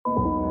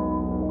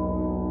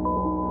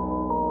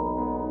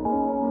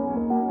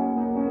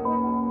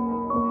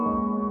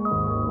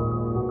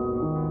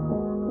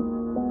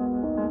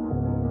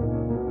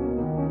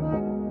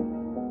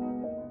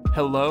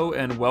Hello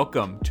and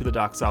welcome to the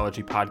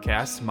Doxology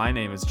Podcast. My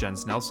name is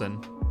Jens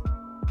Nelson.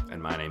 And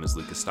my name is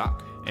Lucas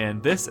Stock.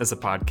 And this is a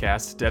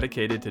podcast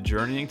dedicated to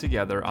journeying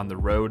together on the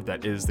road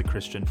that is the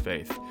Christian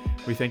faith.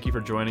 We thank you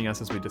for joining us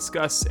as we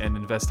discuss and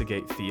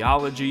investigate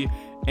theology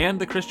and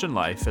the Christian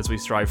life as we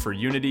strive for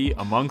unity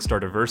amongst our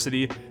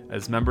diversity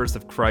as members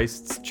of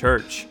Christ's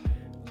church.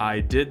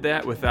 I did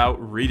that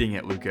without reading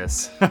it,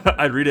 Lucas.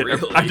 I read it.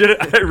 Really?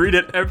 I read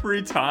it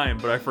every time,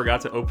 but I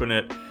forgot to open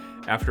it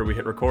after we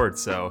hit record,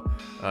 so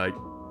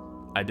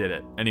I did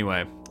it.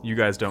 Anyway, you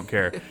guys don't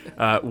care.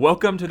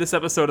 Welcome to this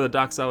episode of the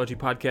Doxology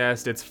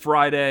Podcast. It's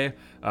Friday.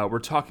 We're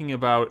talking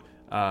about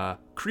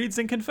creeds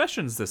and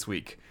confessions this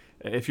week.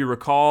 If you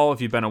recall,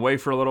 if you've been away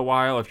for a little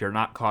while, if you're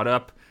not caught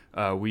up,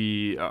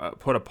 we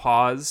put a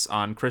pause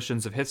on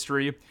Christians of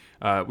history.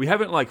 We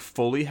haven't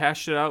fully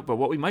hashed it out, but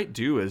what we might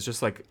do is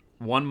just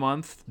 1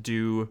 month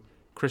do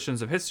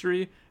Christians of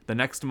history, the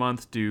next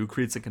month do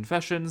creeds and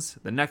confessions,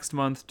 the next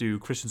month do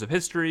Christians of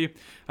history.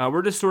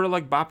 We're just sort of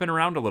bopping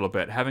around a little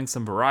bit, having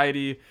some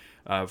variety.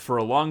 For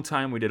a long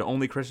time, we did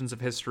only Christians of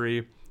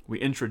history. We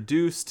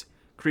introduced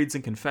creeds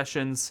and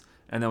confessions,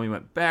 and then we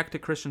went back to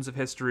Christians of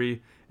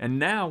history, and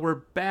now we're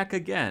back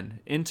again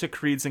into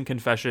creeds and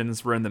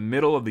confessions. We're in the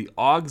middle of the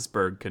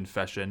Augsburg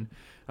Confession.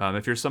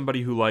 If you're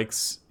somebody who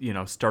likes,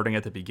 starting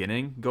at the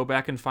beginning, go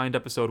back and find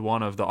episode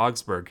 1 of the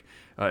Augsburg.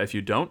 If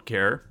you don't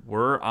care,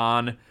 we're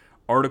on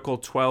Article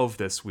 12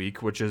 this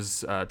week, which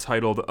is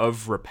titled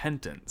Of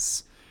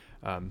Repentance.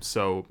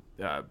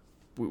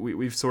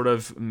 We've sort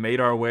of made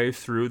our way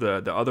through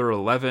the other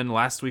 11.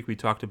 Last week we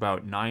talked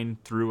about 9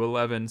 through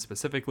 11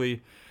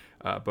 specifically,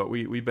 but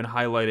we've been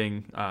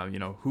highlighting,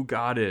 who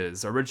God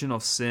is, original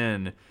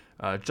sin,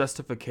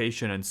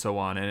 justification, and so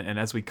on. And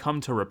as we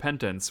come to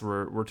repentance,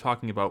 we're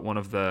talking about one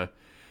of the,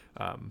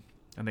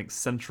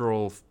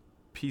 central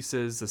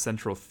pieces, the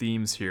central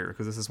themes here,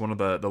 because this is one of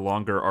the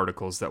longer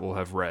articles that we'll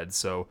have read.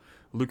 So,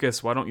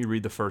 Lucas, why don't you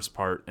read the first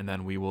part, and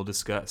then we will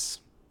discuss.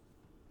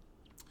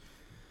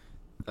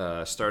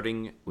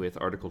 Starting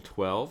with Article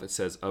 12, it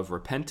says, "Of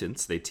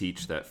repentance they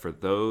teach that for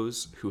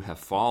those who have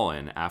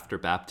fallen after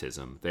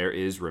baptism, there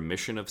is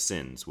remission of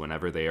sins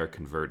whenever they are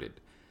converted,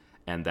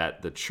 and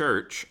that the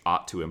church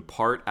ought to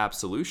impart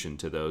absolution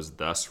to those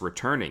thus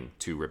returning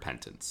to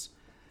repentance.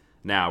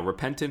 Now,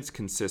 repentance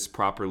consists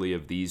properly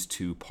of these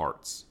two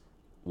parts.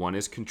 One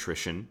is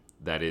contrition,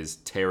 that is,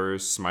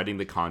 terrors smiting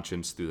the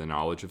conscience through the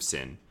knowledge of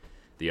sin.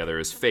 The other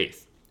is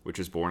faith, which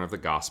is born of the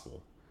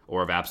gospel,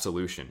 or of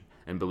absolution,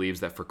 and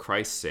believes that for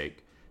Christ's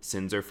sake,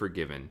 sins are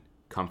forgiven,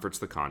 comforts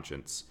the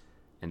conscience,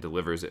 and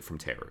delivers it from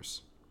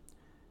terrors.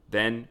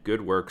 Then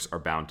good works are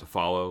bound to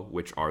follow,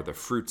 which are the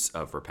fruits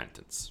of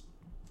repentance."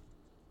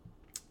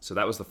 So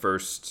that was the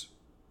first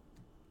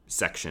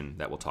section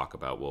that we'll talk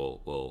about.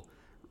 We'll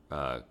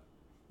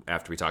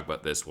after we talk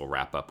about this, we'll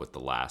wrap up with the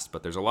last.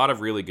 But there's a lot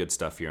of really good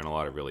stuff here and a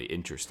lot of really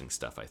interesting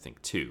stuff, I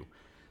think, too.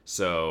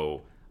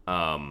 So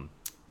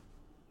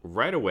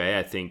right away,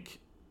 I think,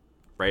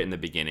 right in the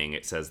beginning,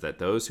 it says that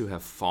those who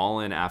have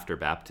fallen after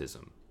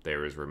baptism,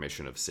 there is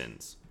remission of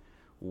sins.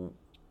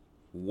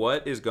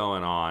 What is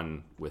going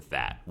on with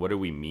that? What do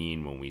we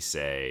mean when we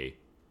say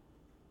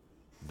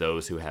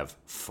those who have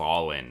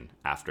fallen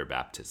after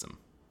baptism?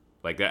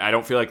 I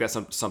don't feel like that's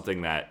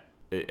something that,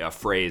 a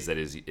phrase that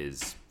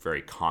is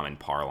very common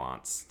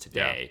parlance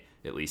today,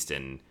 at least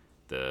in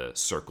the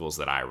circles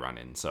that I run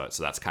in. So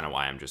that's kind of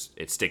why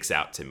it sticks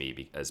out to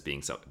me as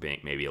being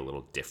maybe a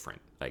little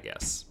different, I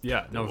guess.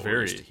 Yeah, no,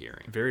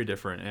 very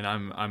different. And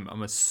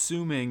I'm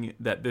assuming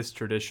that this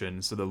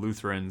tradition, so the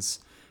Lutherans,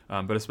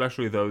 but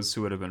especially those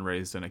who would have been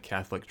raised in a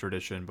Catholic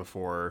tradition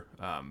before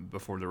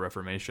the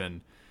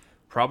Reformation,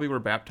 probably were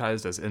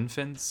baptized as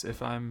infants,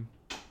 if I'm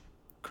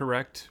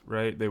correct,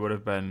 right? They would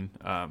have been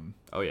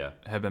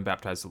have been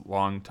baptized a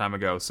long time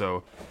ago.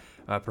 So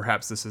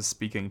perhaps this is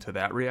speaking to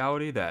that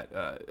reality that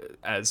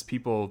as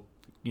people,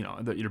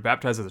 that you're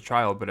baptized as a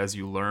child, but as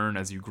you learn,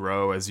 as you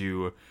grow, as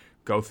you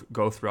go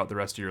throughout the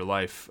rest of your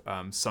life,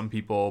 some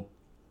people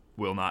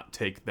will not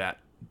take that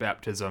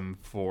baptism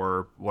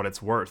for what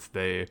it's worth.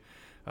 They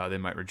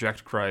might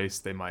reject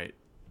Christ. They might,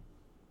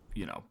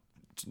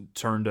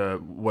 turn to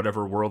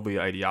whatever worldly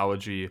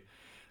ideology.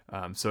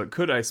 So it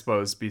could, I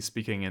suppose, be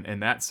speaking in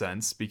that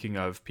sense, speaking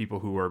of people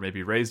who were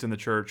maybe raised in the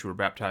church, who were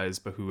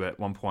baptized, but who at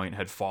one point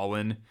had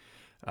fallen.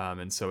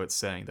 And so it's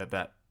saying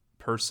that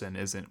person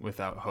isn't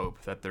without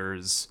hope, that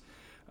there's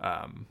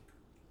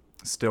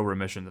still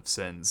remission of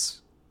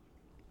sins.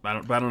 I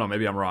don't know.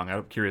 Maybe I'm wrong.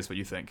 I'm curious what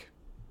you think.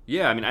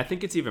 Yeah, I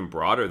think it's even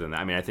broader than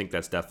that. I think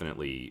that's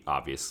definitely,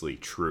 obviously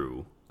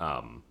true.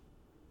 That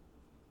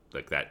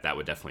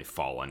would definitely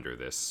fall under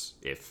this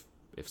if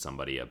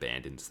somebody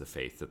abandons the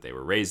faith that they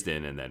were raised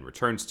in and then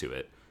returns to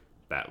it.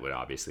 That would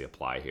obviously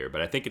apply here.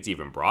 But I think it's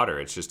even broader.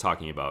 It's just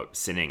talking about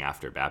sinning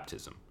after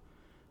baptism.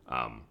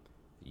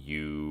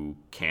 You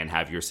can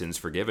have your sins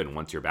forgiven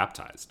once you're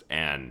baptized.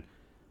 And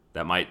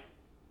that might,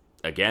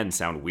 again,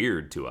 sound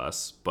weird to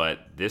us,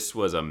 but this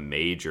was a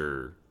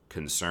major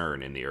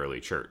concern in the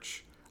early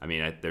church.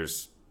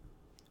 There's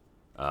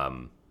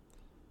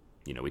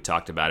we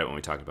talked about it when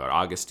we talked about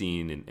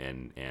Augustine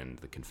and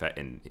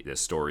the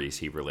stories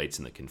he relates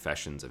in the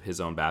Confessions of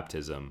his own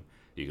baptism.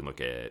 You can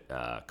look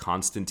at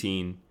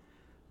Constantine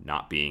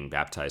not being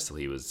baptized till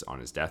he was on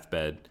his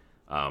deathbed.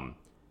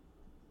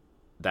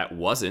 That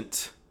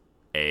wasn't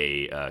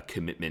a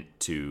commitment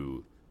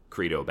to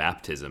credo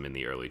baptism in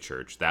the early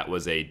church. That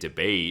was a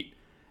debate,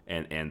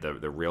 and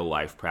the real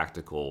life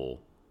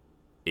practical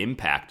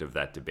impact of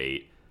that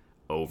debate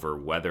over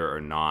whether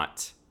or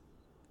not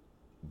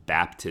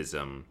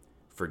baptism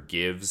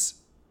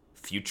forgives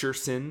future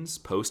sins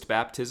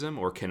post-baptism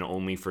or can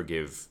only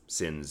forgive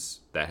sins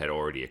that had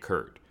already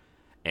occurred.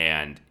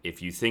 And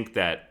if you think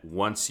that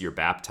once you're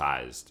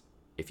baptized,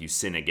 if you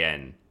sin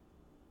again,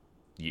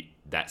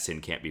 that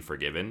sin can't be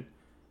forgiven,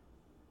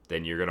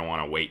 then you're going to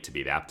want to wait to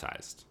be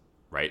baptized,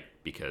 right?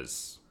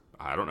 Because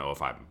I don't know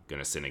if I'm going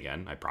to sin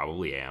again. I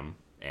probably am.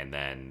 And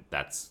then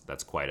that's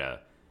quite a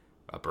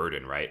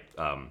burden, right?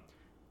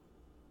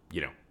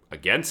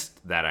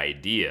 Against that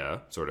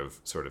idea, sort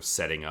of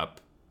setting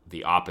up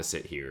the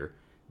opposite here,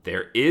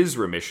 there is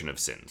remission of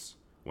sins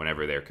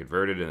whenever they're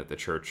converted, and that the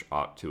church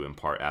ought to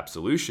impart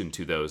absolution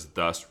to those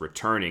thus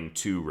returning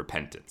to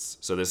repentance.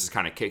 So this is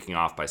kind of kicking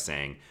off by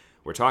saying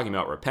we're talking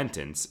about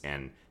repentance,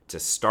 and to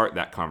start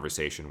that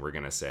conversation, we're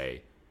going to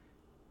say,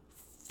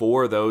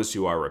 for those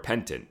who are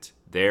repentant,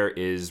 there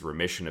is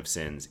remission of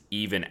sins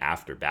even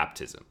after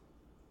baptism.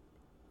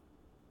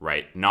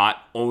 Right?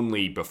 Not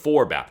only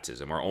before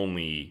baptism or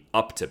only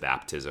up to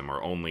baptism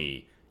or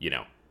only,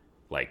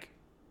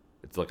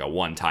 it's like a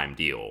one-time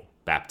deal.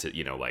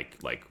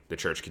 Like the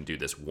church can do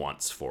this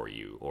once for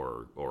you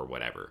or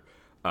whatever.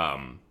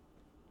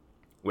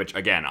 Which,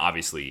 again,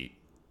 obviously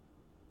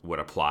would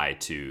apply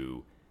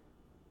to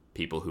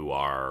people who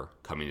are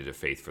coming to the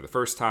faith for the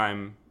first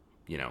time,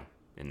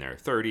 in their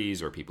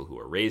 30s, or people who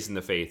are raised in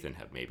the faith and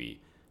have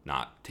maybe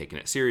not taken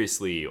it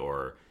seriously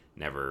or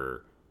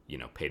never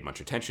paid much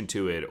attention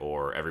to it,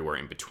 or everywhere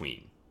in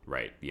between,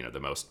 right? The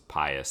most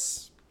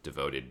pious,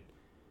 devoted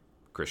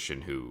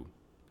Christian who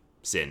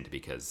sinned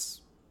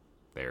because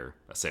they're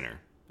a sinner,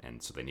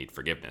 and so they need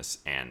forgiveness.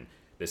 And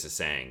this is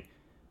saying,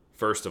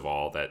 first of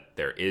all, that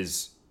there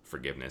is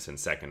forgiveness, and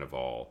second of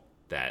all,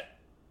 that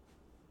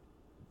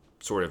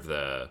sort of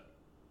the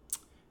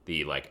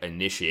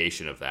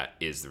initiation of that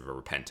is the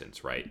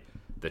repentance, right?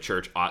 The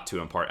church ought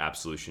to impart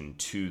absolution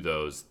to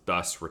those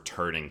thus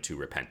returning to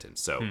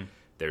repentance. So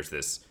there's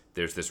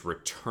this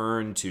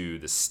return to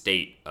the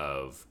state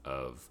of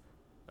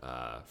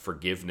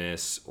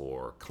forgiveness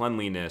or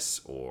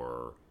cleanliness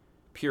or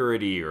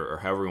purity or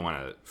however we want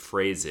to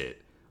phrase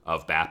it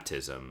of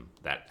baptism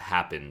that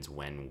happens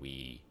when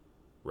we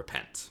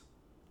repent,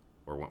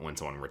 or when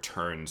someone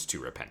returns to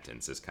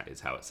repentance is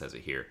how it says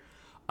it here.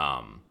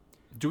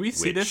 Do we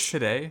see this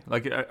today?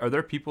 Like, are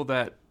there people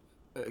that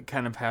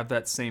kind of have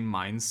that same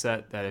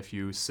mindset that if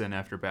you sin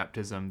after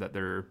baptism that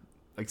they're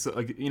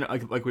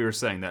like we were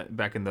saying, that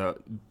back in the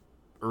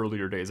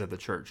earlier days of the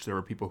church, there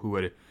were people who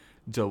would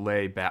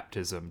delay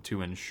baptism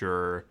to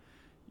ensure,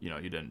 you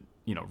didn't,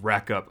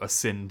 rack up a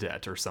sin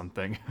debt or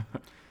something.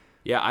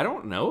 Yeah, I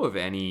don't know of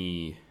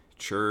any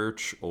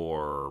church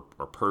or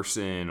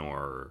person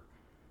or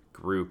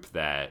group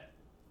that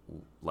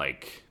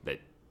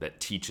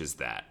teaches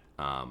that.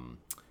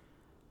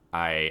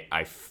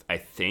 I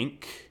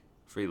think,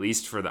 for at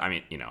least for the,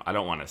 I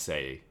don't want to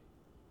say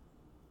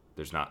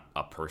there's not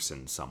a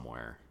person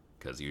somewhere,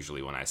 because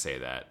usually when I say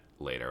that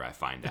later I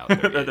find out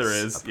there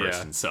is a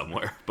person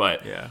somewhere.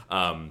 But yeah.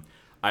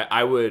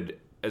 I would,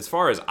 as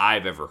far as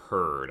I've ever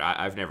heard,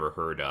 I've never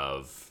heard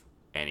of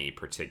any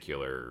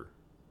particular,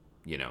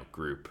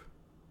 group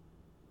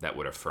that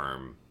would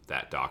affirm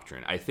that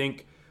doctrine. I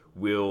think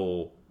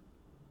in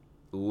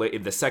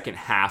the second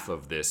half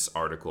of this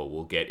article,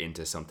 we'll get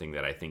into something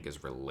that I think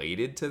is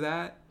related to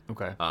that.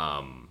 Okay.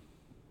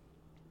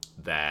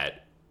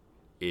 That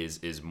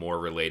is more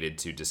related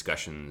to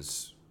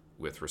discussions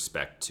with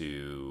respect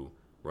to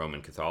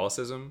Roman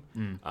Catholicism.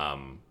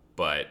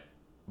 But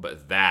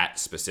that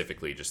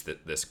specifically, just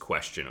this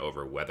question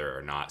over whether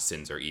or not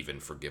sins are even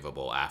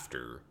forgivable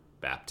after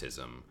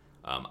baptism,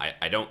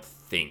 I don't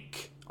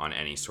think on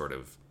any sort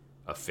of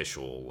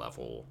official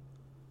level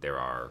there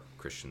are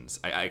Christians.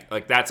 I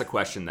like, that's a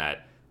question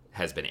that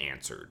has been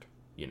answered.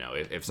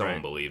 If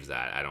someone believes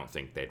that, I don't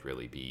think they'd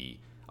really be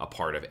a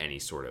part of any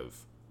sort of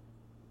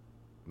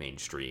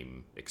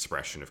mainstream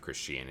expression of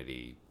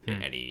Christianity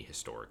in any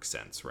historic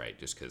sense, right?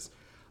 Just because,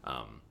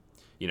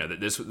 that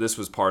this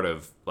was part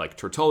of, like,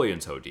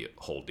 Tertullian's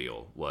whole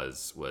deal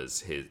was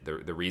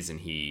the reason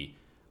he,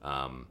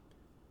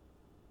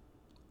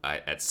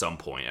 at some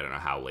point, I don't know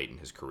how late in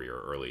his career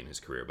or early in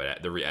his career,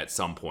 but at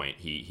some point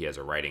he has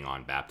a writing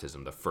on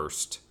baptism. The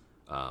first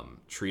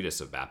treatise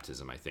of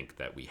baptism I think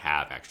that we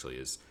have actually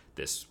is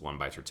this one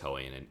by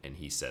Tertullian, and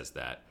he says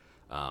that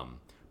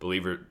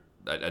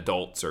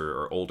adults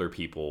or older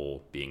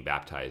people being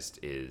baptized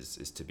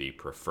is to be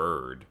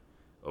preferred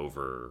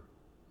over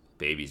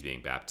babies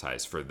being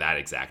baptized for that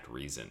exact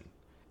reason.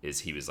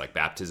 He was like,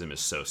 baptism is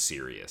so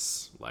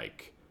serious,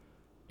 like,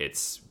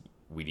 it's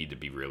we need to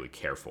be really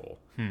careful.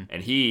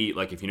 And he,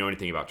 like, if you know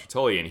anything about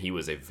Tertullian, he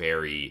was a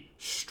very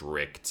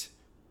strict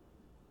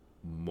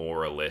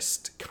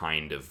moralist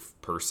kind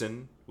of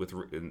person with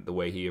the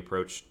way he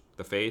approached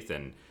the faith,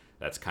 and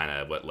that's kind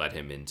of what led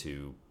him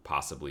into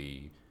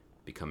possibly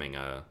becoming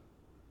a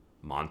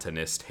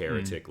Montanist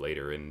heretic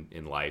later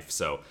in life.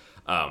 So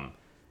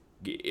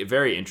a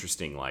very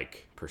interesting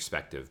like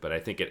perspective, but I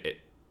think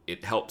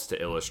it helps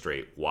to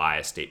illustrate why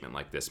a statement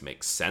like this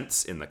makes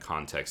sense in the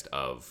context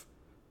of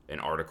an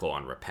article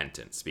on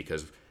repentance,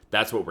 because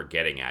that's what we're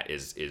getting at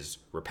is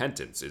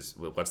repentance. Is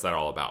what's that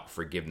all about?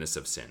 Forgiveness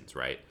of sins,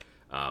 right?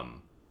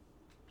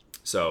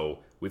 So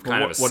we've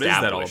kind of established... What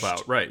is that all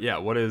about? Right, yeah.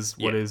 What is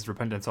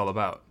repentance all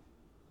about?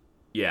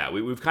 Yeah,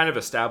 we've kind of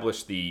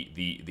established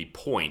the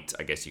point,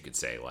 I guess you could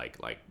say, like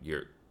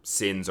your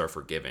sins are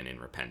forgiven in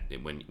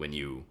when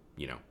you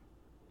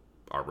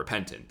are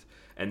repentant.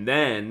 And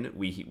then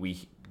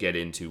we get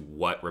into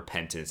what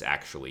repentance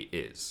actually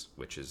is,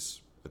 which is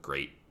a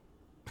great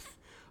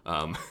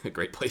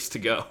place to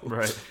go.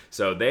 Right.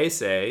 So they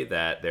say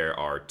that there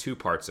are two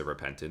parts of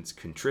repentance: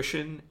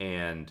 contrition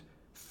and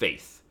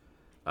faith.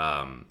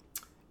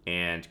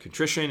 And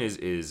contrition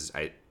is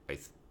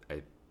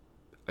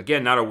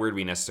again, not a word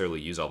we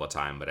necessarily use all the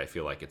time, but I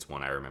feel like it's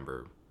one I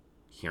remember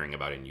hearing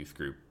about in youth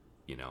group,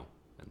 and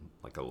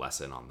like a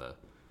lesson on the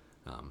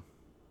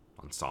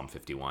on Psalm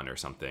 51 or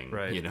something.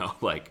 Right.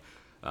 Like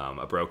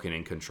a broken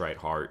and contrite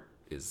heart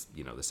is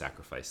the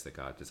sacrifice that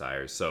God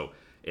desires. So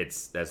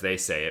it's, as they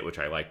say it, which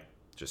I like,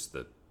 just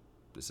this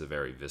is a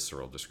very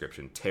visceral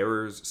description: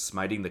 terrors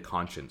smiting the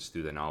conscience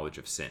through the knowledge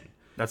of sin.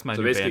 That's my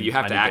so new basically band, you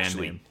have my to new band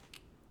actually name.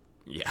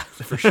 Yeah,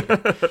 for sure.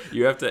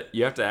 you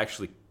have to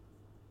actually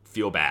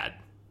feel bad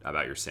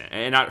about your sin,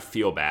 and not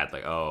feel bad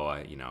like, oh,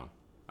 I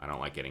don't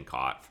like getting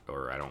caught,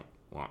 or I don't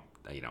want,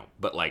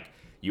 but like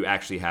you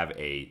actually have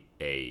a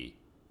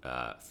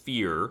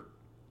fear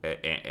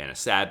and a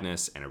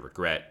sadness and a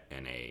regret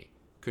and a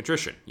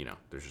contrition.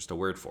 There's just a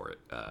word for it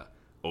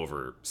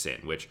over sin,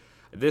 which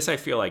this I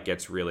feel like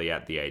gets really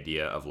at the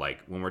idea of, like,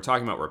 when we're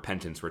talking about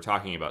repentance, we're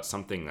talking about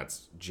something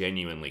that's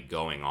genuinely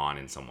going on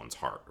in someone's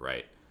heart,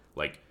 right?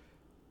 Like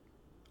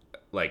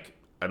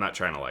I'm not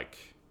trying to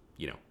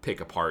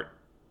pick apart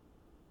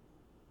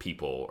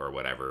people or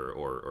whatever,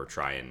 or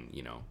try and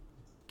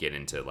get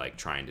into like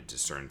trying to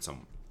discern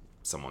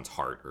someone's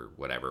heart or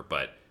whatever,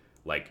 but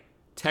like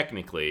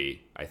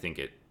technically I think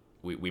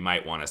we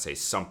might want to say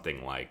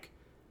something like,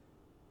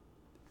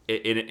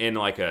 in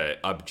like a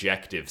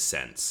objective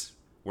sense,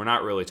 we're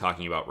not really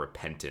talking about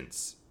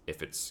repentance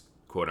if it's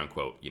quote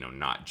unquote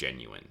not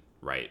genuine,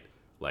 right?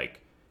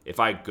 Like if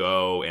I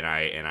go and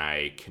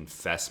I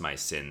confess my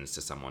sins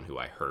to someone who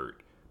I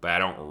hurt, but I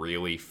don't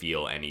really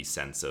feel any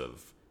sense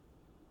of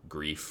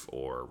grief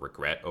or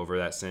regret over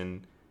that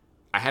sin,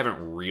 I haven't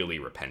really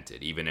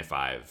repented, even if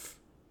I've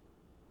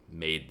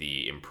made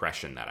the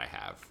impression that I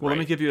have. Well, right? Let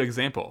me give you an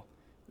example.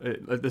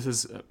 This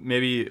is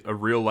maybe a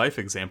real life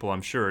example.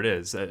 I'm sure it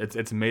is.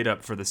 It's made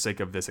up for the sake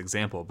of this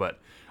example. But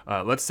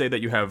let's say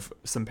that you have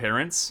some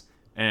parents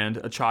and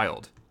a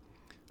child.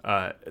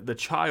 The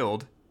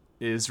child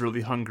is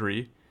really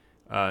hungry.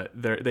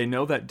 They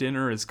know that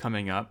dinner is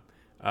coming up,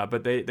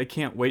 but they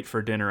can't wait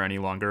for dinner any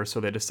longer. So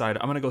they decide,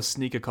 I'm going to go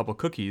sneak a couple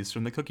cookies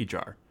from the cookie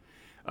jar.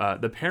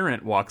 The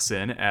parent walks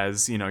in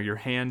as, your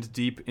hand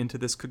deep into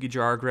this cookie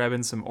jar,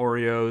 grabbing some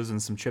Oreos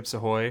and some Chips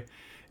Ahoy,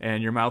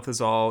 and your mouth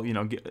is all,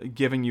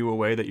 giving you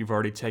away that you've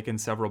already taken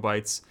several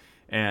bites.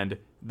 And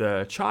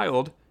the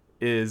child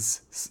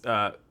is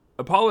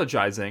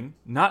apologizing,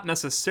 not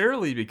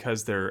necessarily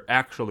because they're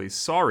actually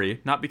sorry,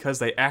 not because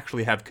they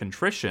actually have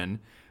contrition,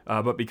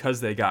 but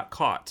because they got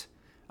caught.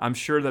 I'm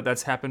sure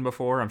that's happened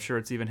before. I'm sure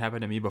it's even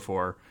happened to me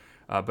before.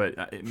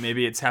 But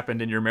maybe it's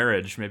happened in your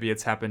marriage. Maybe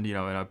it's happened, in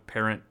a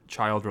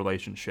parent-child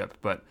relationship.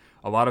 But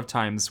a lot of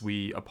times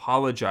we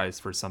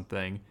apologize for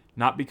something,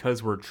 not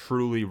because we're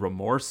truly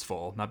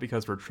remorseful, not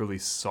because we're truly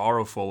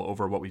sorrowful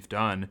over what we've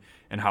done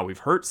and how we've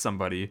hurt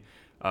somebody,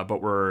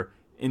 but we're,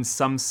 in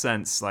some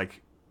sense,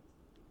 like,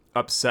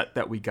 upset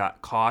that we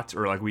got caught,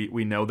 or like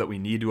we know that we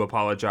need to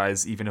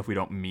apologize even if we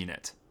don't mean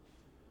it.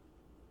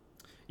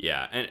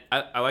 Yeah, and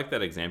I like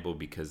that example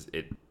because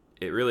it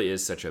really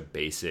is such a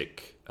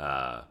basic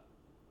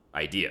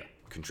idea,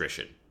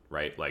 contrition,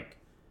 right? Like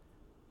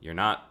you're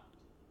not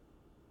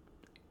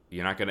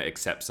going to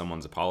accept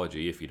someone's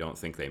apology if you don't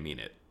think they mean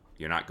it.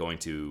 You're not going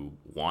to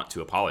want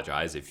to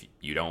apologize if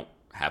you don't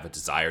have a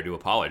desire to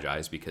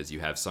apologize because you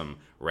have some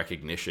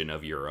recognition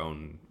of your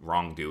own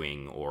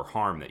wrongdoing or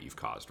harm that you've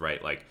caused,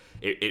 right? Like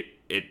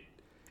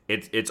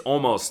it's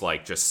almost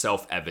like just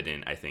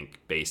self-evident, I think,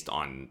 based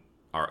on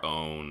our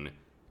own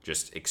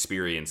just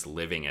experience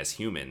living as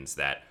humans,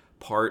 that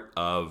part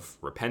of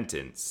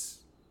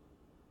repentance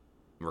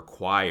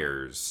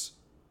requires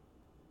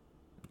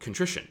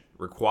contrition,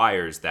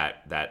 requires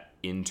that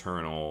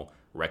internal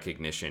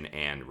recognition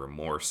and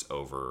remorse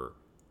over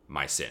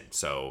my sin.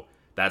 So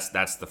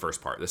that's the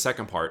first part. The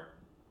second part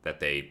that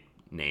they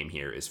name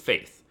here is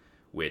faith,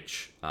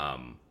 which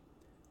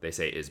they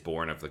say is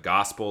born of the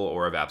gospel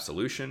or of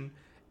absolution,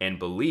 and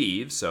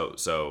believe.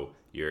 So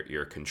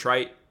you're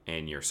contrite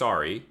and you're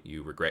sorry,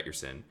 you regret your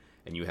sin,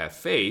 and you have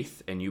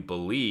faith and you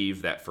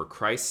believe that for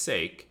Christ's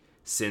sake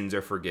sins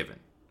are forgiven.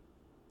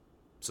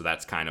 So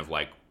that's kind of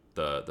like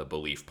the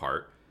belief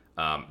part.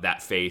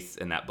 That faith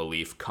and that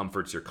belief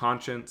comforts your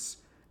conscience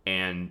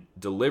and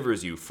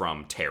delivers you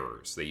from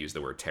terrors. They use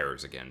the word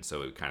terrors again.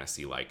 So we kind of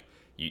see like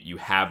you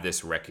have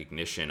this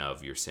recognition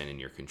of your sin and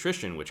your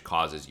contrition, which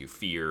causes you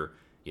fear,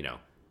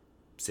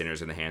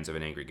 sinners in the hands of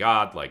an angry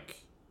God.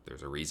 Like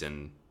there's a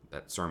reason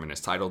that sermon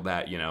is titled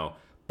that,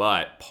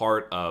 but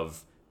part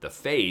of the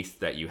faith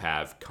that you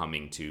have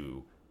coming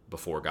to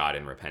before God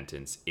in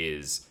repentance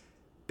is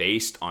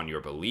based on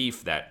your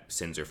belief that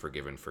sins are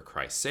forgiven for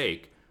Christ's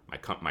sake.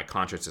 My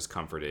conscience is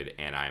comforted,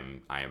 and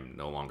I am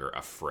no longer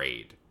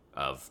afraid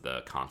of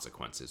the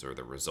consequences or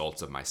the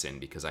results of my sin,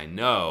 because I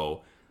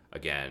know,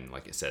 again,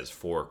 like it says,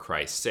 for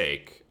Christ's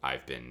sake,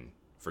 I've been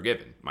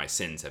forgiven. My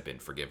sins have been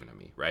forgiven of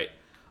me, right?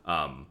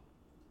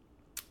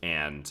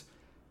 And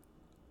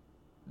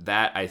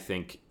that, I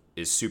think,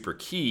 is super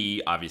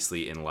key,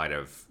 obviously, in light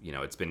of,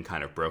 it's been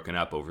kind of broken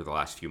up over the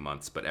last few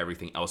months, but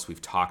everything else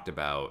we've talked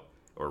about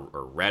or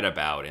read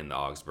about in the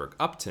Augsburg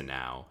up to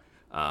now,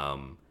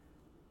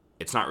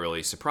 it's not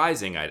really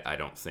surprising, I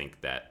don't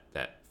think, that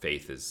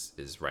faith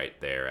is right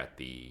there at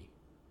the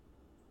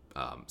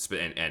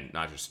and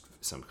not just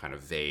some kind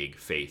of vague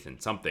faith in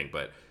something,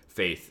 but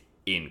faith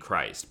in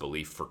Christ,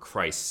 belief for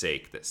Christ's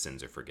sake that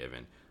sins are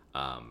forgiven,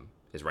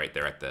 is right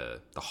there at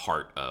the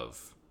heart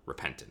of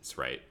repentance,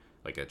 right?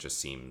 Like it just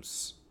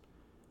seems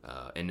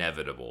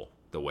inevitable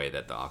the way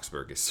that the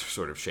Augsburg is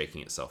sort of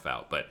shaking itself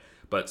out.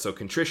 But so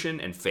contrition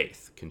and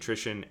faith,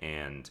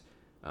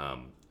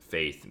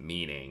 faith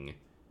meaning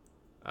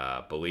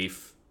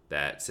belief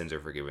that sins are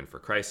forgiven for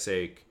Christ's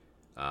sake,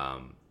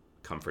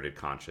 comforted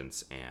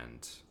conscience,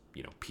 and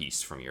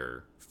peace from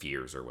your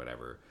fears or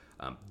whatever.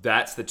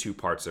 That's the two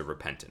parts of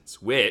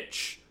repentance,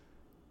 which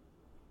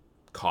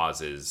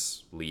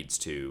leads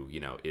to,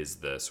 is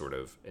the sort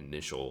of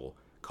initial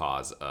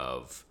cause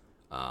of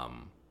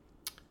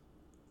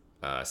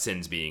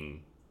sins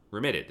being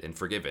remitted and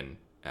forgiven,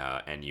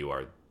 and you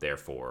are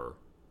therefore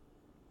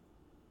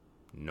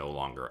no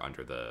longer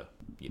under the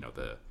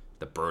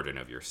burden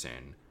of your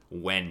sin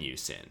when you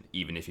sin,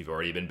 even if you've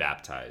already been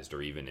baptized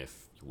or even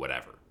if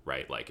whatever,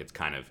 right? Like it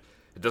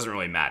doesn't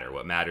really matter.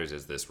 What matters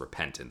is this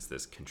repentance,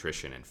 this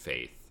contrition and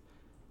faith.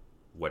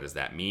 What does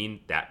that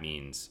mean? That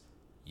means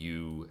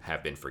you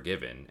have been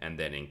forgiven. And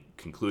then in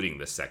concluding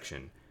this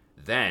section,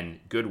 then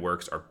good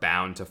works are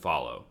bound to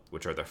follow,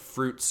 which are the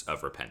fruits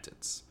of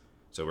repentance.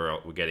 So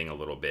we're getting a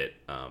little bit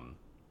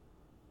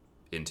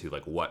into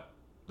like what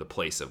the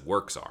place of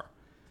works are.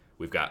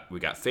 We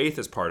got faith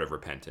as part of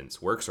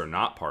repentance. Works are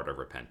not part of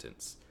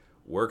repentance.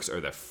 Works are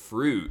the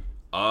fruit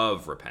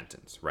of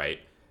repentance,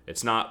 right?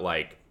 It's not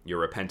like your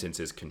repentance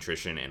is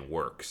contrition and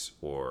works,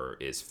 or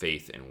is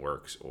faith and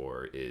works,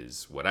 or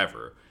is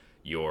whatever.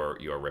 Your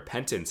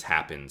repentance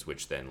happens,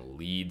 which then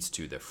leads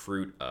to the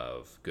fruit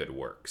of good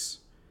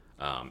works.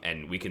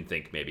 And we can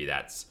think maybe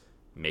that's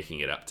making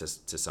it up to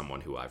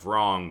someone who I've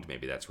wronged.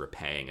 Maybe that's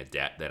repaying a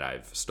debt that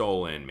I've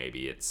stolen.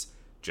 Maybe it's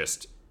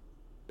just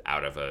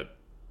out of a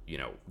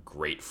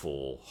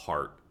grateful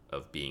heart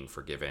of being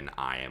forgiven,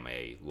 I am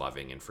a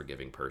loving and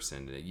forgiving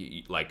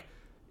person. Like,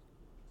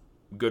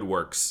 good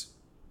works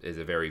is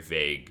a very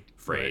vague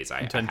phrase. Right.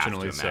 I have to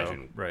imagine so.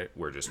 Right.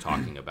 We're just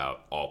talking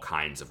about all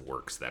kinds of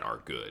works that are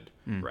good,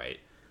 right?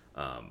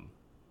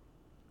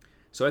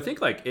 So I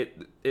think like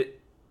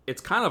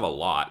it's kind of a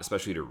lot,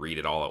 especially to read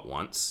it all at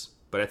once.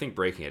 But I think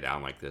breaking it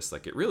down like this,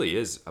 like it really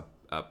is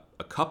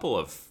a couple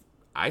of,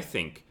 I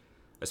think,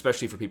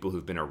 especially for people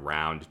who've been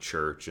around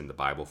church and the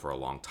Bible for a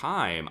long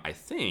time, I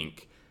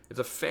think it's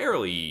a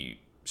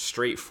fairly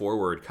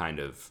straightforward kind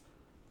of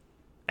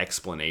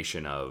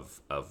explanation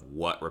of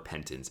what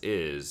repentance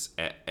is,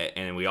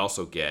 and we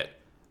also get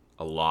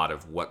a lot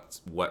of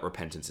what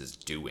repentance is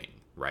doing,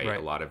 right? A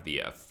lot of the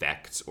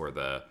effects or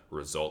the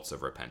results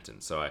of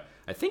repentance. So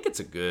I think it's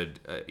a good,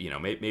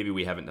 maybe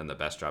we haven't done the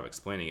best job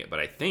explaining it, but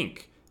I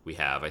think we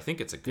have. I think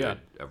it's a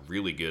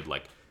really good,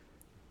 like,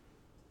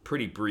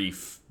 pretty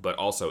brief but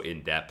also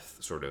in-depth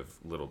sort of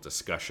little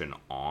discussion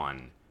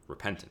on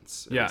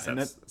repentance. And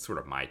that's sort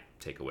of my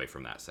takeaway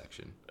from that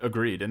section.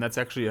 Agreed. And that's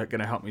actually going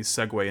to help me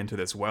segue into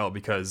this well,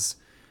 because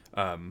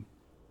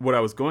what I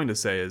was going to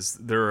say is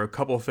there are a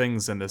couple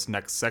things in this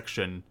next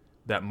section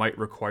that might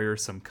require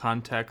some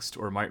context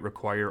or might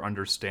require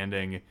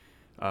understanding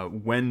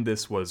when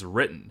this was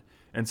written.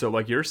 And so,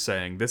 like you're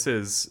saying, this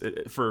is,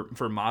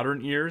 for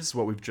modern ears,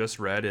 what we've just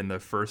read in the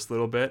first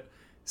little bit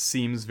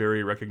seems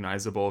very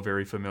recognizable,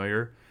 very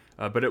familiar.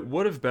 But it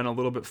would have been a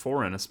little bit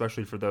foreign,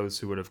 especially for those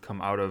who would have come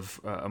out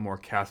of a more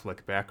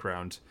Catholic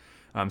background.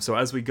 So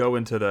as we go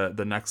into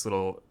the next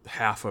little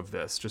half of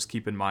this, just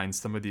keep in mind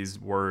some of these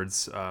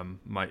words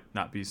might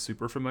not be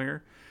super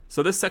familiar.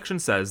 So this section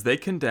says, they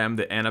condemn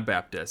the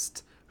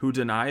Anabaptists, who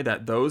deny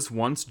that those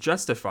once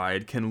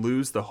justified can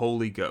lose the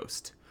Holy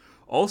Ghost.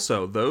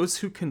 Also, those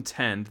who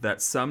contend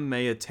that some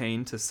may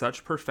attain to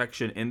such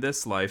perfection in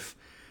this life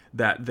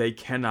that they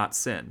cannot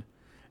sin.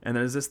 And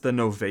then is this the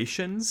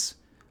Novatians?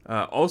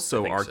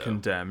 Also are so.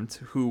 condemned,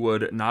 who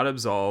would not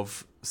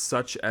absolve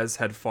such as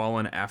had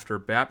fallen after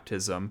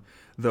baptism,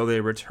 though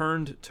they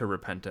returned to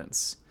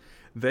repentance.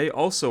 They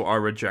also are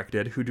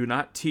rejected, who do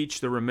not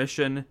teach that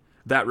remission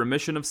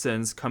of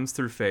sins comes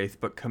through faith,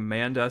 but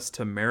command us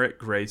to merit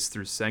grace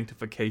through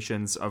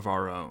sanctifications of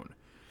our own.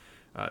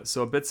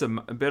 So a bit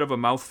of a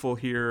mouthful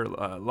here,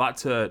 a lot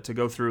to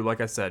go through.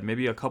 Like I said,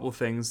 maybe a couple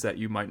things that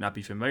you might not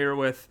be familiar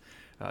with,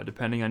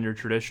 depending on your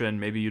tradition.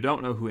 Maybe you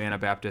don't know who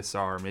Anabaptists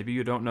are. Maybe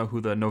you don't know who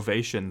the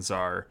Novatians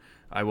are.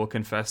 I will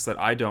confess that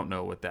I don't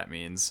know what that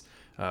means.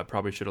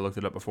 Probably should have looked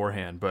it up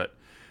beforehand, but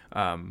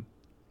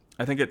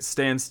I think it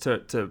stands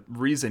to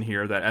reason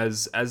here that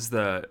as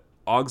the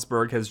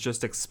Augsburg has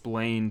just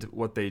explained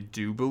what they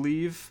do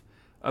believe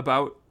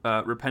about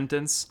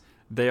repentance,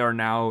 they are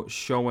now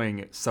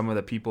showing some of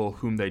the people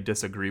whom they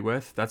disagree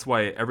with. That's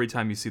why every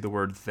time you see the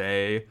word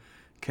they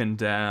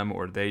condemn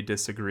or they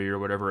disagree or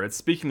whatever, it's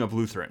speaking of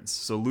Lutherans.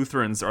 So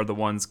Lutherans are the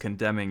ones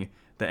condemning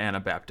the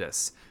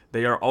Anabaptists.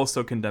 They are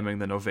also condemning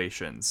the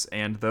Novatians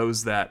and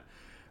those that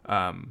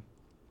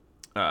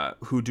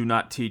who do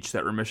not teach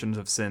that remission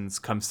of sins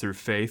comes through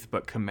faith,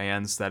 but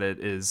commands that it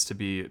is to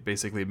be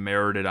basically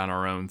merited on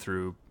our own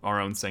through our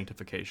own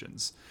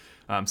sanctifications.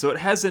 So it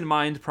has in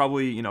mind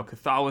probably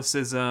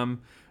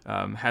Catholicism,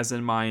 has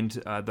in mind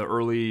the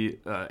early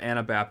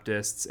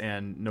Anabaptists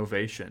and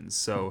Novatians.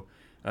 So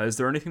is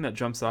there anything that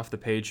jumps off the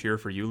page here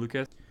for you,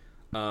 Lucas?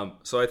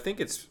 So I think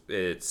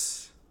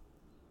it's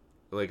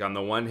like on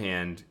the one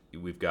hand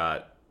we've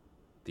got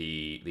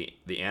the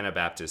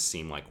Anabaptists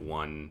seem like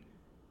one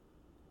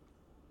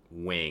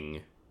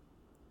wing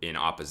in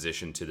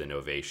opposition to the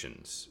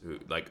Novatians.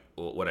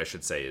 What I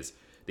should say is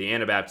the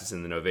Anabaptists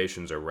and the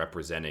Novatians are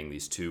representing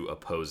these two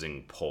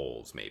opposing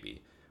poles,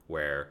 maybe,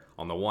 where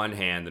on the one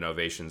hand the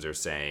Novatians are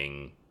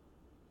saying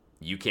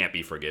you can't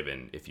be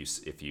forgiven if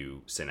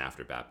you sin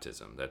after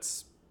baptism.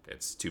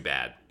 It's too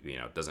bad.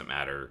 It doesn't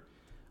matter.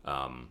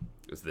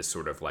 It's this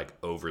sort of like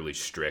overly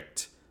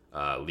strict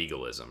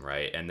legalism,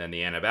 right? And then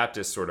the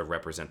Anabaptists sort of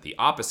represent the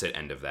opposite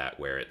end of that,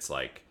 where it's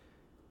like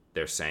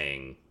they're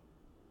saying,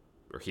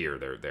 or here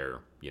they're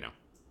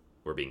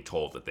we're being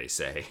told that they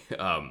say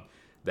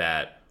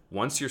that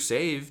once you're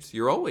saved,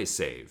 you're always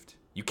saved.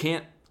 You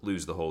can't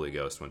lose the Holy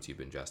Ghost once you've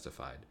been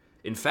justified.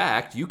 In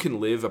fact, you can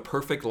live a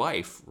perfect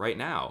life right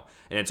now.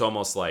 And it's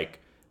almost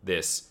like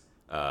this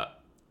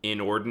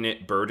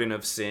inordinate burden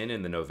of sin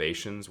in the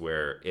Novatians,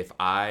 where if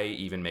I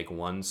even make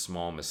one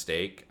small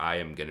mistake, I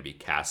am going to be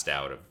cast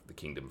out of the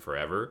kingdom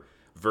forever,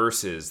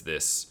 versus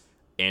this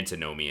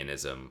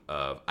antinomianism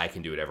of I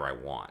can do whatever I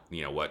want.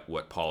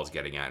 What Paul is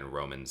getting at in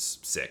Romans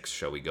 6.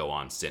 Shall we go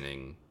on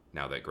sinning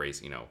now that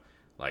grace,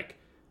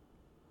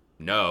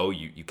 no,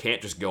 you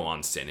can't just go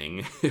on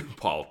sinning.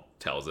 Paul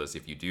tells us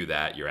if you do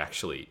that, you're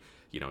actually,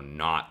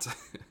 not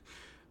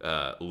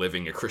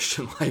living a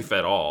Christian life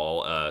at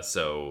all.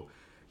 So,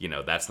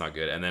 that's not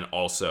good. And then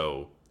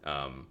also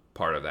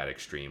part of that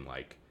extreme,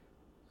 like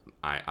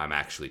I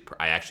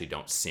actually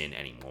don't sin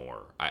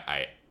anymore.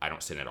 I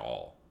don't sin at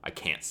all. I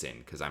can't sin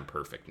because I'm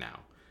perfect now.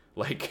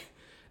 Like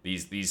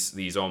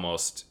these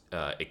almost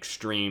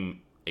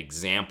extreme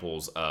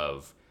examples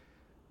of,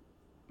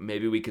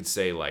 maybe we could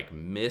say, like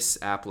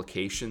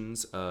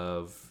misapplications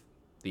of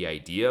the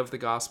idea of the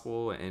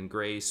gospel and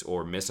grace,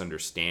 or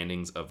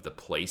misunderstandings of the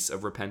place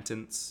of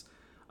repentance.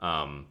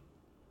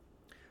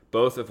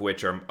 Both of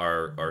which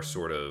are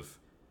sort of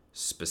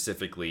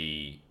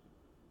specifically,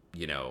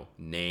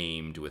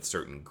 named with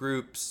certain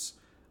groups.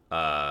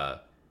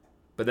 But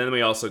then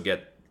we also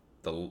get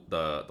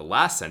the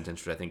last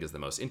sentence, which I think is the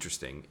most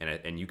interesting,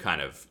 and you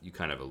kind of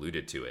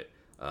alluded to it.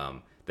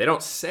 They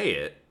don't say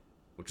it,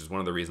 which is one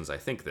of the reasons I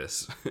think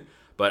this,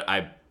 but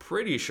I'm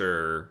pretty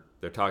sure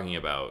they're talking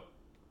about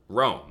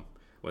Rome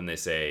when they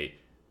say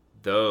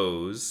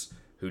those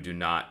who do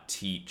not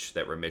teach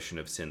that remission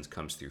of sins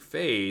comes through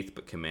faith,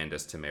 but command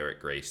us to merit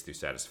grace through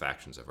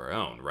satisfactions of our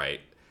own, right?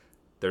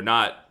 They're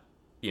not,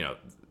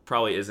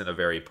 probably isn't a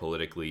very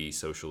politically,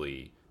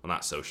 socially, well,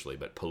 not socially,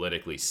 but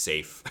politically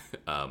safe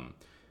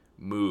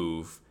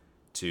move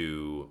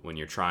to, when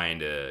you're trying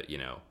to,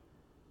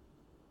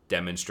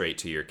 demonstrate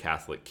to your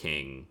Catholic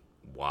king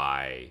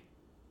why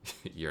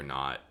you're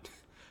not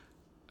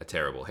a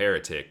terrible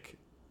heretic.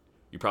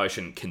 You probably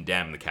shouldn't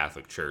condemn the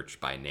Catholic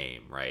Church by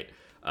name, right?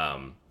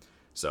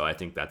 So I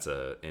think that's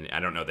and I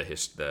don't know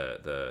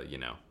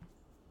the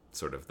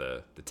sort of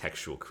the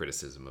textual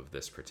criticism of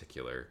this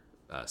particular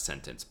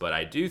sentence, but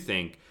I do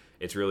think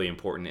it's really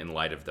important in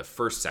light of the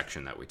first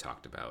section that we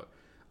talked about,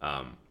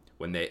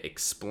 when they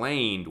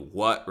explained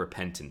what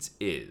repentance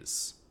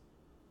is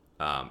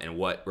and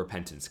what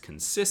repentance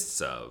consists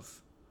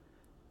of.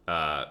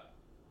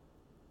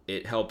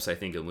 It helps, I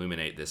think,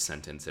 illuminate this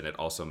sentence, and it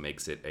also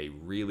makes it a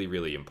really,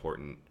 really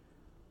important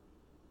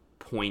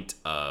point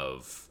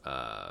of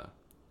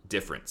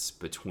difference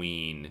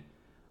between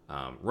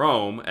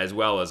Rome, as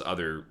well as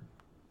other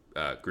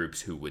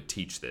groups who would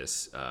teach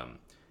this,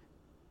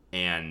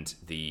 and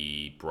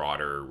the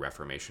broader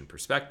Reformation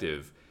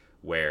perspective,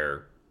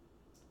 where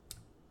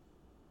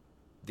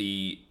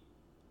the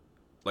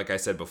like I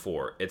said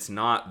before, it's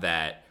not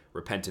that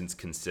repentance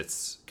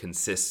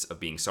consists of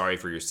being sorry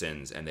for your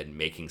sins and then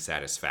making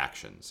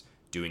satisfactions,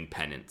 doing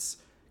penance,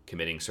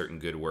 committing certain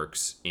good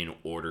works in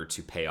order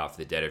to pay off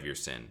the debt of your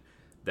sin.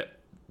 That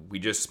we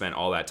just spent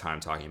all that time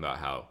talking about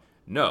how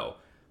no,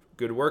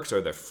 good works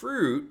are the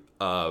fruit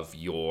of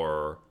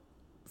your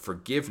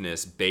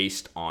forgiveness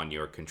based on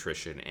your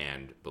contrition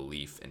and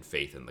belief and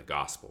faith in the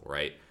gospel,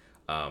 right?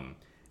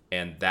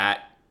 And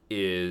that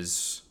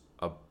is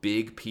a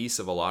big piece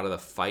of a lot of the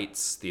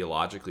fights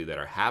theologically that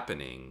are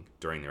happening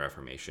during the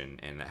Reformation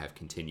and that have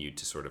continued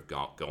to sort of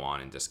go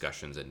on in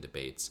discussions and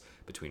debates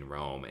between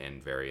Rome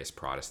and various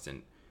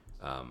Protestant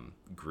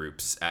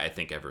groups, I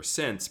think, ever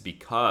since,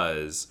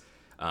 because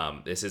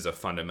this is a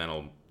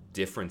fundamental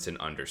difference in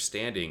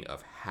understanding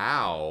of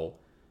how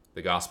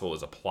the gospel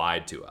is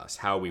applied to us,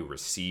 how we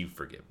receive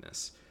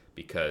forgiveness,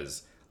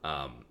 because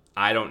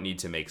I don't need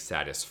to make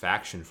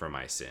satisfaction for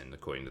my sin,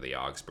 according to the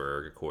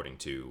Augsburg, according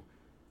to,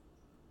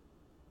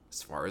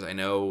 as far as I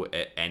know,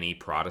 any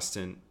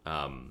Protestant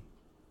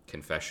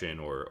confession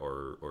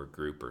or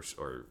group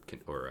or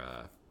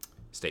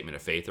statement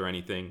of faith or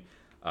anything.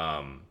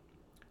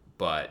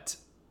 But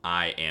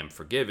I am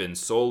forgiven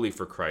solely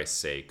for Christ's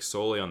sake,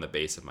 solely on the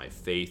base of my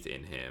faith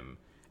in him.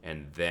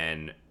 And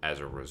then as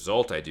a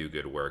result, I do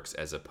good works,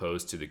 as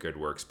opposed to the good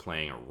works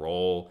playing a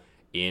role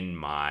in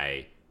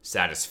my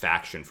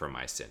satisfaction for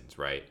my sins,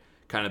 right?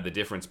 Kind of the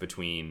difference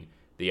between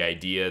the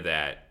idea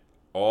that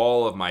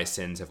all of my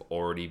sins have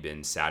already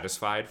been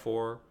satisfied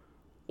for,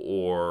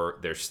 or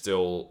there's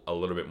still a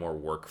little bit more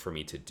work for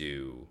me to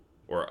do,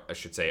 or I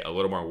should say a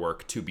little more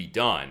work to be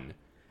done.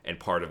 And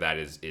part of that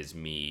is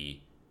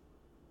me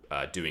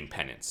doing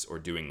penance or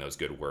doing those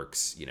good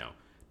works, you know,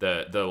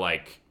 the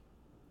like,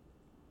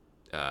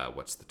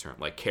 what's the term?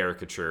 Like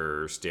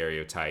caricature,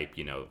 stereotype,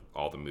 you know,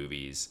 all the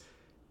movies.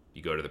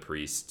 You go to the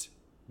priest,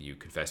 you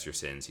confess your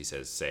sins. He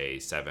says, say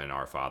 7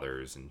 Our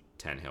Fathers and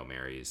 10 Hail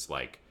Marys.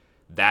 Like,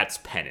 that's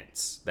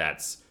penance.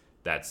 That's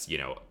you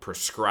know,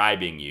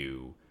 prescribing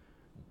you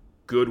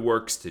good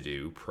works to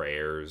do,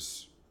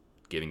 prayers,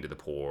 giving to the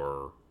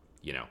poor,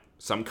 you know,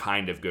 some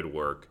kind of good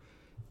work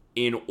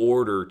in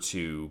order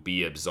to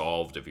be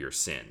absolved of your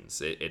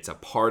sins. It's a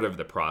part of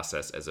the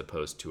process as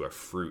opposed to a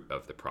fruit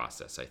of the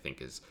process, I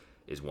think is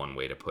one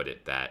way to put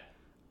it that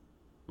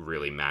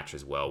really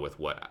matches well with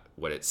what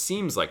it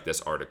seems like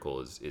this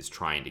article is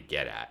trying to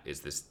get at,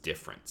 is this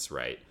difference,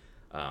 right?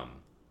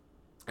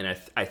 And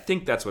I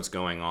think that's what's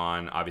going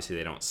on. Obviously,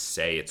 they don't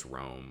say it's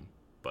Rome,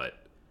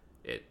 but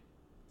it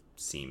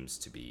seems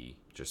to be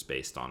just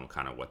based on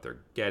kind of what they're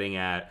getting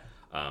at.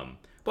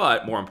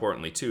 But more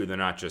importantly, too, they're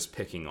not just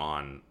picking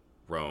on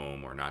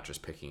Rome or not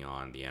just picking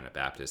on the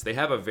Anabaptists. They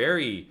have a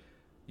very,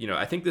 you know,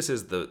 I think this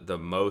is the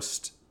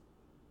most,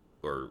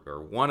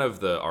 or one of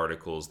the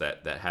articles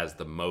that has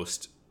the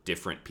most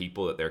different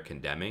people that they're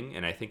condemning.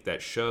 And I think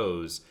that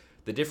shows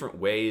the different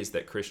ways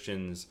that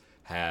Christians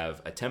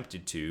have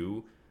attempted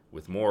to,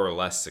 with more or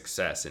less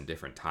success in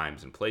different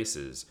times and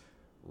places,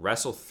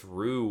 wrestle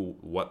through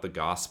what the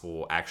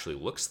gospel actually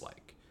looks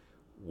like.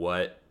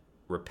 What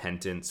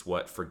repentance,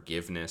 what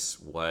forgiveness,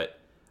 what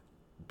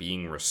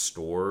being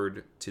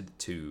restored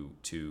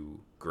to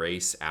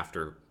grace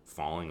after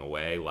falling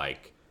away,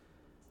 like,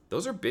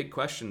 those are big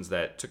questions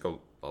that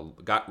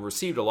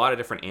received a lot of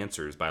different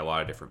answers by a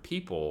lot of different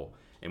people,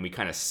 and we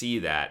kind of see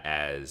that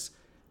as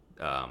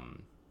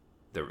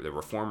the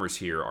reformers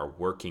here are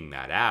working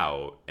that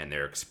out, and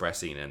they're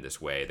expressing it in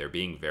this way. They're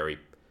being very,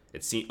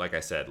 it seems like I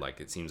said, like,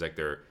 it seems like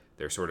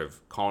they're sort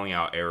of calling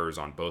out errors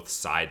on both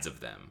sides of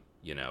them,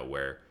 you know,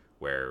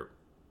 where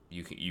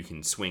you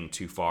can swing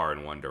too far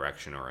in one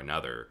direction or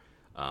another.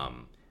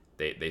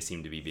 They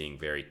seem to be being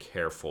very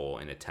careful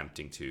in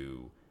attempting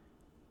to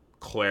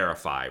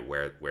clarify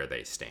where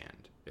they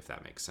stand, if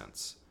that makes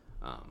sense.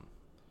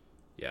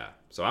 Yeah,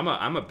 so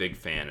I'm a big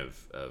fan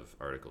of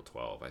Article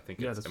 12. I think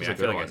it's, I mean, I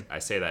feel like I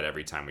say that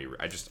every time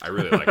I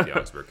really like the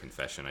Augsburg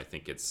Confession. I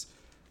think it's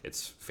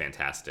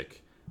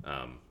fantastic.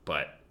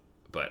 But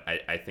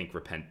I think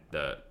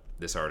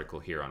this article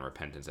here on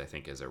repentance, I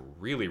think, is a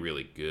really,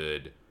 really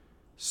good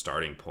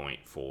starting point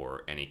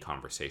for any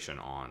conversation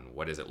on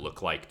what does it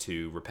look like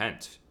to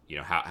repent. You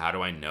know, how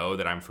do I know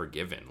that I'm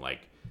forgiven?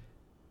 Like,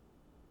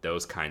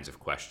 those kinds of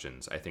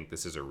questions. I think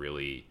this is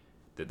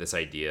this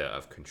idea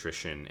of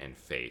contrition and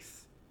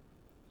faith,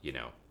 you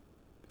know,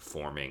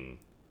 forming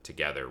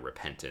together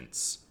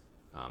repentance,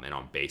 and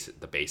on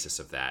the basis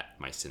of that,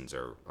 my sins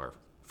are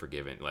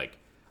forgiven. Like,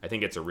 I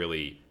think it's a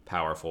really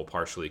powerful,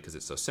 partially because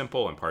it's so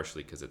simple and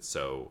partially because it's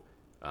so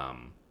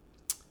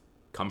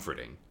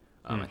comforting.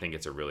 I think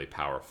it's a really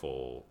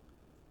powerful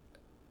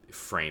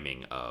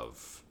framing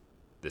of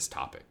this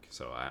topic.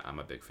 So I'm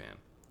a big fan.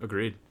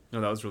 Agreed.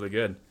 No, that was really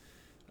good.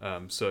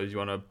 So do you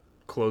want to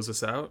close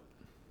us out?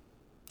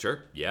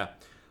 Sure. Yeah.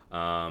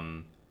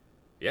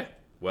 Yeah.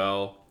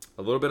 Well,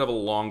 a little bit of a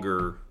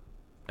longer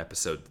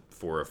episode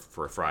for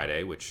a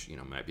Friday, which, you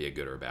know, might be a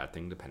good or a bad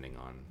thing depending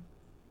on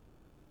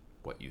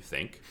what you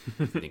think.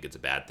 If you think it's a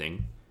bad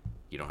thing,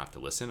 you don't have to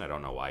listen. I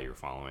don't know why you're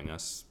following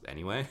us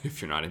anyway,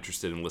 if you're not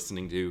interested in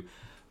listening to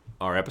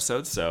our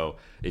episodes. So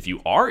if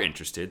you are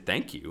interested,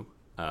 thank you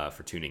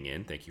for tuning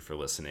in. Thank you for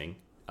listening,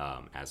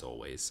 as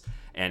always.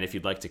 And if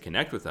you'd like to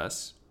connect with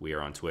us, we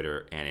are on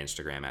Twitter and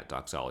Instagram at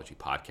Doxology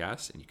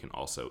Podcast. And you can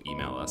also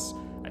email us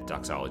at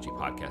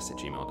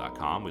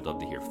doxologypodcast@gmail.com. We'd love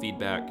to hear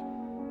feedback,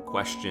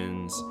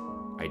 questions,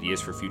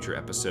 ideas for future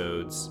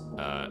episodes,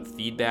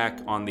 feedback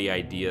on the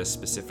idea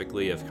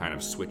specifically of kind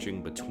of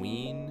switching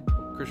between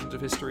Christians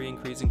of History and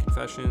Creeds and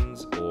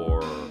Confessions,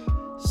 or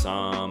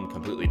some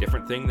completely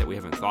different thing that we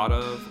haven't thought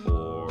of,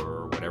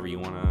 or whatever you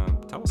want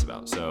to tell us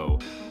about. So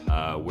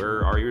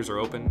our ears are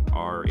open,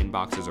 our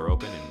inboxes are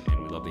open,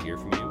 and we'd love to hear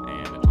from you.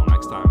 And until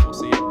next time, we'll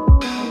see you.